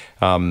course,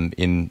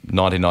 in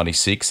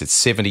 1996. It's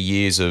 70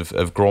 years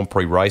of Grand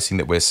Prix racing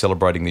that we're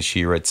celebrating this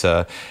year at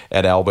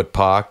Albert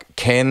Park.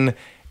 Can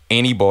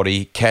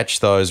anybody catch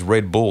those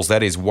Red Bulls?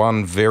 That is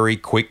one very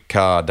quick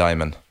car,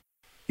 Damon.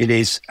 It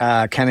is.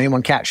 Can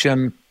anyone catch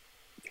them?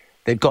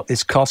 They've got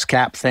this cost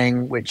cap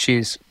thing, which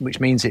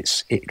means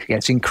it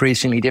gets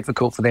increasingly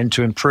difficult for them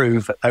to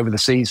improve over the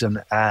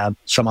season.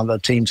 Some other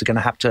teams are going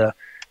to have to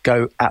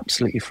go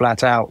absolutely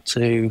flat out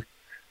to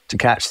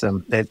catch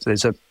them.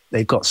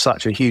 They've got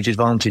such a huge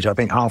advantage. I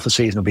think half the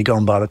season will be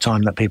gone by the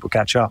time that people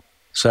catch up.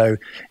 So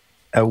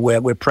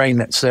we're praying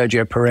that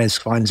Sergio Perez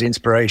finds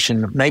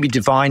inspiration. Maybe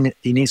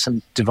he needs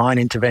some divine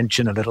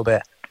intervention a little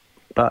bit.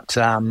 But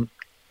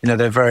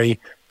they're very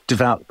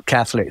devout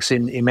Catholics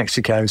in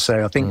Mexico,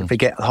 so I think if they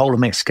get the whole of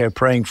Mexico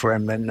praying for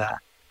him,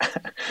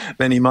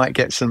 then he might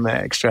get some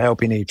extra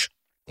help he needs.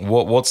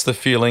 What's the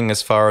feeling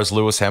as far as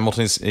Lewis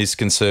Hamilton is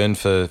concerned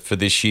for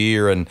this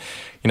year? And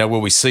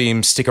will we see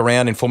him stick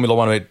around in Formula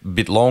One a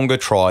bit longer,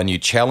 try a new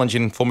challenge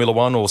in Formula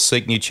One, or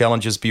seek new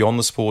challenges beyond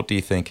the sport, do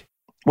you think?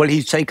 Well,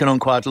 he's taken on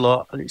quite a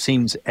lot, it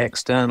seems,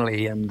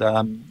 externally, and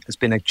has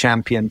been a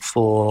champion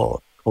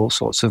for all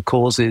sorts of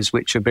causes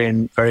which have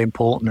been very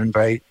important and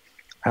very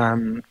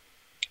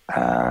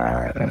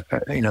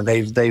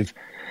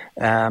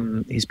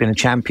he's been a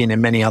champion in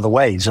many other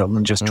ways other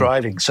than just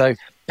driving. So,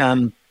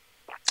 I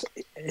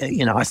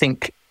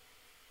think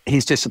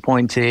he's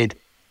disappointed.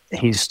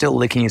 He's still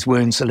licking his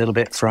wounds a little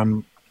bit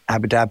from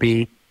Abu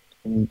Dhabi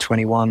in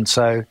 21.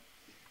 So,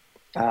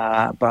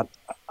 but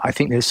I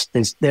think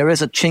there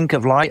is a chink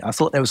of light. I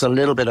thought there was a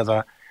little bit of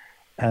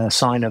a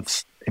sign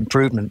of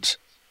improvement,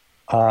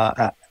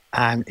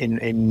 and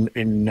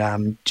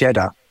in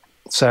Jeddah.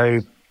 So.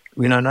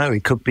 We don't know. They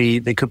could be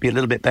a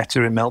little bit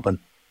better in Melbourne.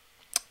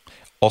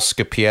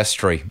 Oscar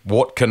Piastri,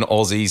 what can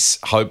Aussies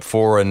hope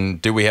for,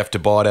 and do we have to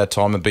bide our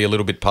time and be a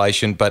little bit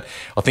patient? But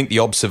I think the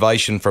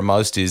observation from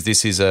most is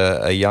this is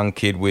a young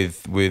kid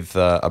with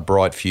a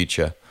bright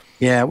future.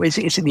 Yeah, is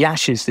it the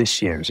Ashes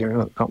this year? Is it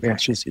not the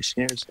Ashes this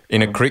year?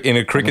 In a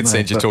cricket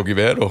sense, you're talking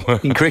about, or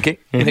in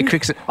cricket? In a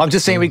cricket, I'm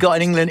just saying we got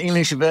an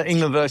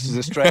England versus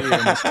Australia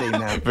in this team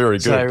now. Very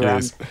good. So,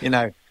 yes.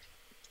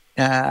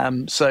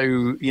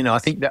 I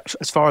think that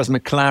as far as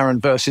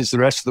McLaren versus the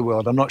rest of the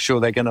world, I'm not sure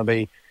they're going to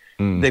be.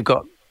 They've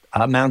got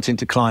a mountain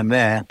to climb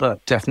there,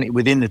 but definitely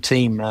within the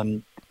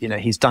team,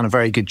 he's done a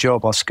very good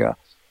job, Oscar,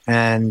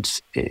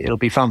 and it'll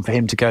be fun for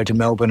him to go to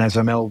Melbourne as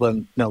a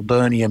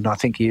Melburnian. I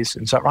think he is.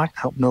 Is that right?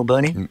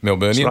 Melburnian.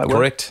 Melburnian, right,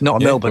 correct.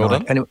 Not a Melbourne.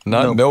 Well anyway,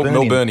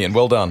 Melburnian.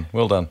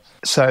 Well done.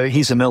 So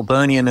he's a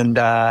Melburnian,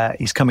 and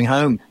he's coming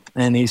home,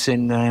 and he's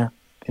in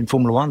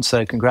Formula One.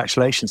 So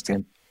congratulations to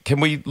him. Can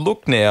we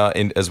look now,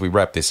 as we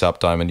wrap this up,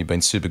 Damon? You've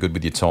been super good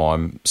with your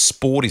time.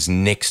 Sport is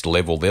next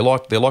level. They're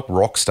like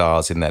rock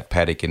stars in that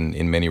paddock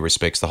in many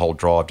respects. The whole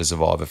Drive to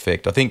Survive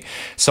effect. I think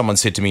someone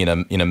said to me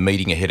in a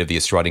meeting ahead of the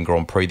Australian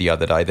Grand Prix the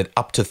other day that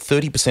up to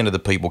 30% of the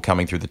people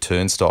coming through the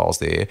turnstiles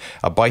there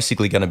are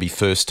basically going to be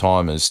first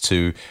timers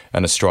to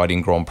an Australian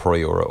Grand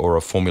Prix or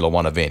a Formula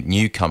One event.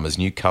 Newcomers,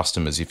 new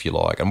customers, if you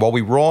like. And while we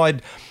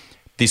ride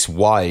this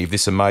wave,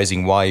 this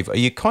amazing wave, are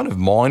you kind of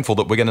mindful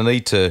that we're going to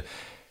need to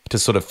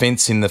sort of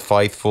fence in the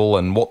faithful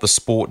and what the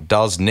sport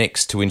does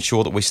next to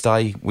ensure that we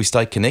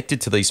stay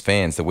connected to these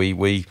fans, that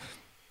we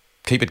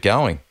keep it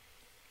going?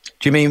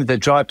 Do you mean the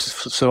Drive to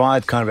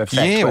Survive kind of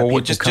effect? Yeah, where or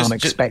people just come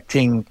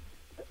expecting.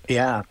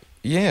 Yeah.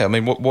 Yeah, I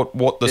mean,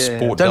 what the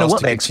sport does. Don't know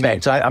what they continue.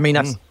 expect.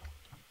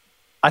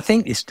 I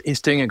think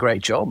it's doing a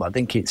great job. I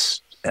think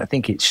it's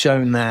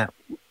shown that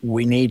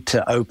we need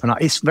to open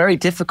up. It's very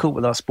difficult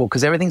with our sport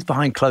because everything's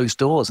behind closed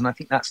doors, and I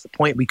think that's the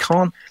point.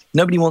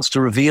 Nobody wants to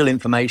reveal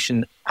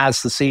information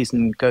as the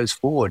season goes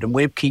forward, and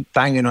we keep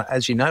banging on,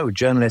 as you know,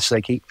 journalists,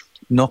 they keep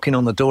knocking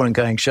on the door and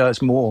going, show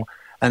us more,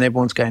 and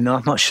everyone's going, no,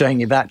 I'm not showing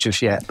you that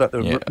just yet. But the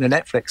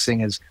Netflix thing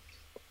has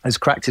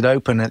cracked it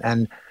open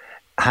and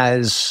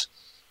has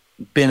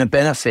been a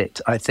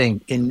benefit, I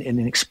think,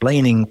 in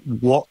explaining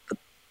what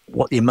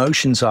the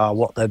emotions are,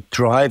 what the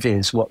drive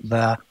is, what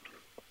the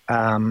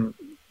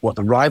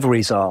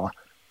rivalries are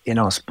in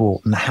our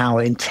sport, and how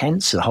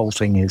intense the whole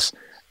thing is,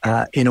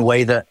 in a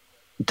way that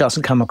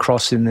doesn't come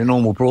across in the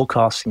normal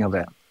broadcasting of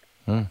it.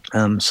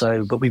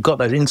 But we've got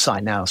that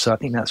insight now, so I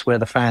think that's where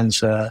the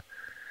fans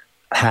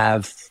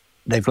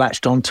they've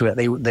latched onto it.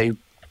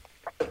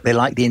 They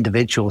like the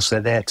individuals.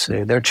 They're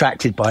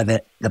attracted by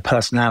the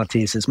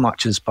personalities as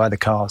much as by the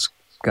cars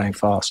going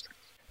fast.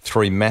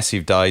 3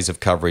 massive days of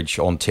coverage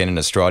on 10 in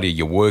Australia.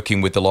 You're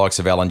working with the likes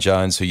of Alan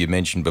Jones, who you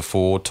mentioned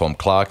before, Tom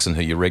Clarkson,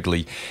 who you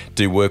regularly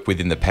do work with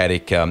in the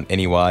paddock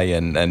anyway,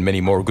 and many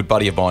more. A good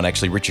buddy of mine,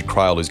 actually, Richard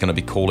Crail, who's going to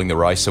be calling the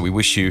race. So we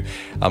wish you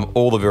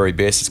all the very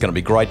best. It's going to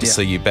be great to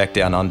see you back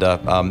down under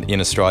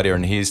in Australia,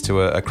 and here's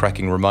to a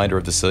cracking remainder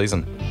of the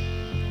season.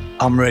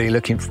 I'm really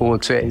looking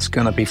forward to it. It's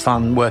going to be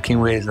fun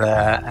working with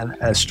an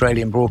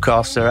Australian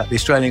broadcaster at the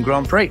Australian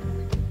Grand Prix.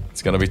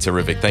 It's going to be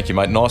terrific. Thank you,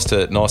 mate. Nice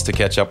to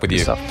catch up with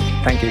you.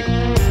 Thank you.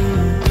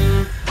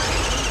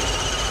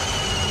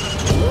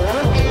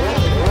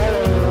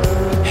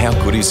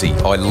 How good is he?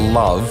 I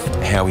love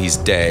how his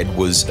dad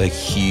was a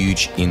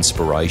huge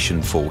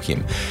inspiration for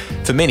him.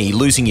 For many,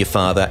 losing your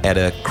father at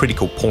a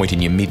critical point in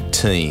your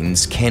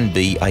mid-teens can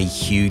be a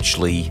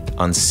hugely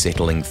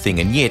unsettling thing,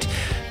 and yet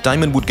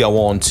Damon would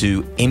go on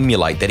to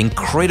emulate that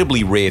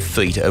incredibly rare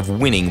feat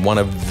of winning one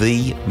of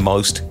the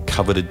most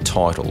coveted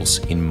titles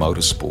in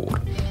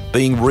motorsport.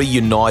 Being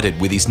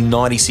reunited with his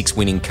 96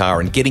 winning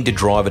car and getting to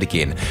drive it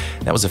again.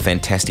 That was a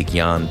fantastic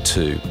yarn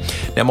too.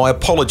 Now, my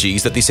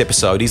apologies that this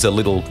episode is a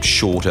little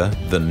shorter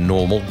than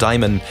normal.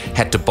 Damon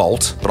had to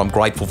bolt, but I'm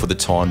grateful for the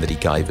time that he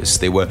gave us.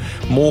 There were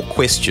more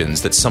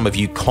questions that some of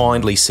you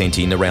kindly sent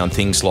in around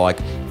things like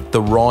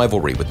the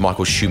rivalry with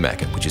Michael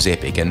Schumacher, which is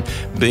epic, and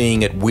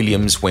being at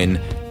Williams when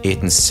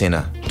Ayrton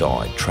Senna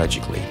died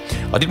tragically.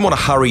 I didn't want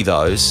to hurry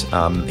those.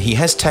 He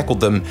has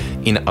tackled them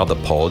in other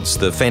pods.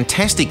 The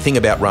fantastic thing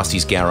about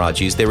Rusty's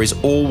Garage is there is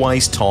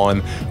always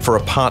time for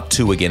a part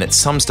 2 again at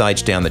some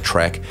stage down the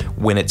track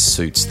when it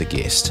suits the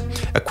guest.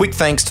 A quick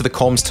thanks to the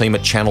comms team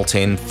at Channel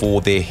 10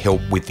 for their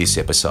help with this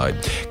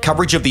episode.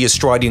 Coverage of the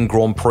Australian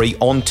Grand Prix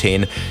on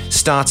 10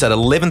 starts at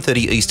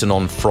 11:30 Eastern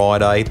on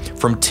Friday,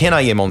 from 10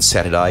 a.m. on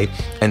Saturday,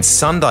 and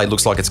Sunday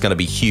looks like it's going to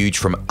be huge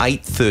from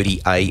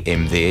 8:30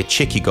 a.m. there.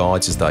 Check your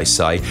guides, as they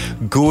say.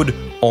 Good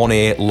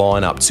on-air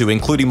lineup too,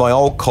 including my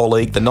old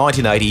colleague, the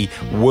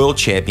 1980 world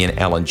champion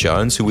Alan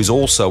Jones, who is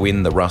also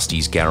in the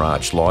Rusty's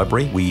Garage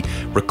library. We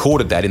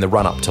recorded that in the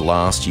run-up to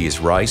last year's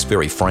race.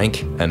 Very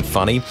frank and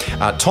funny.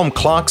 Tom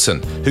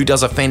Clarkson, who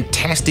does a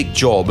fantastic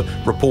job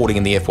reporting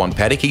in the F1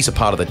 paddock. He's a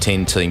part of the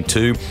 10 team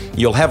too.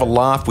 You'll have a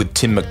laugh with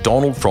Tim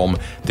McDonald from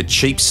the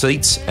cheap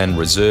seats and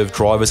reserve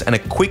drivers, and a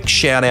quick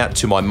shout out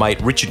to my mate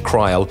Richard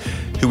Crail,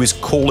 who is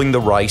calling the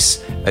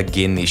race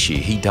again this year.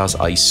 He does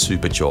a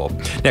super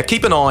job. Now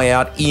keep an eye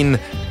out in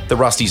the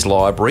Rusty's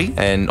library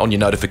and on your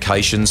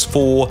notifications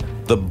for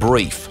The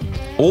Brief.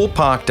 All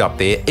parked up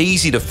there,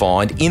 easy to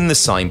find, in the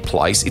same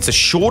place. It's a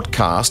short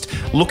cast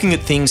looking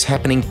at things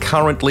happening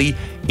currently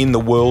in the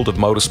world of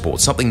motorsport,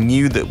 something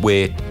new that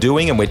we're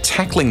doing, and we're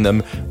tackling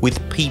them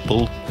with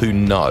people who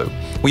know.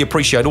 We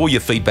appreciate all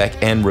your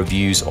feedback and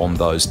reviews on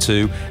those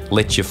too.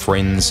 Let your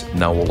friends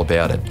know all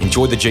about it.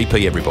 Enjoy the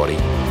GP, everybody.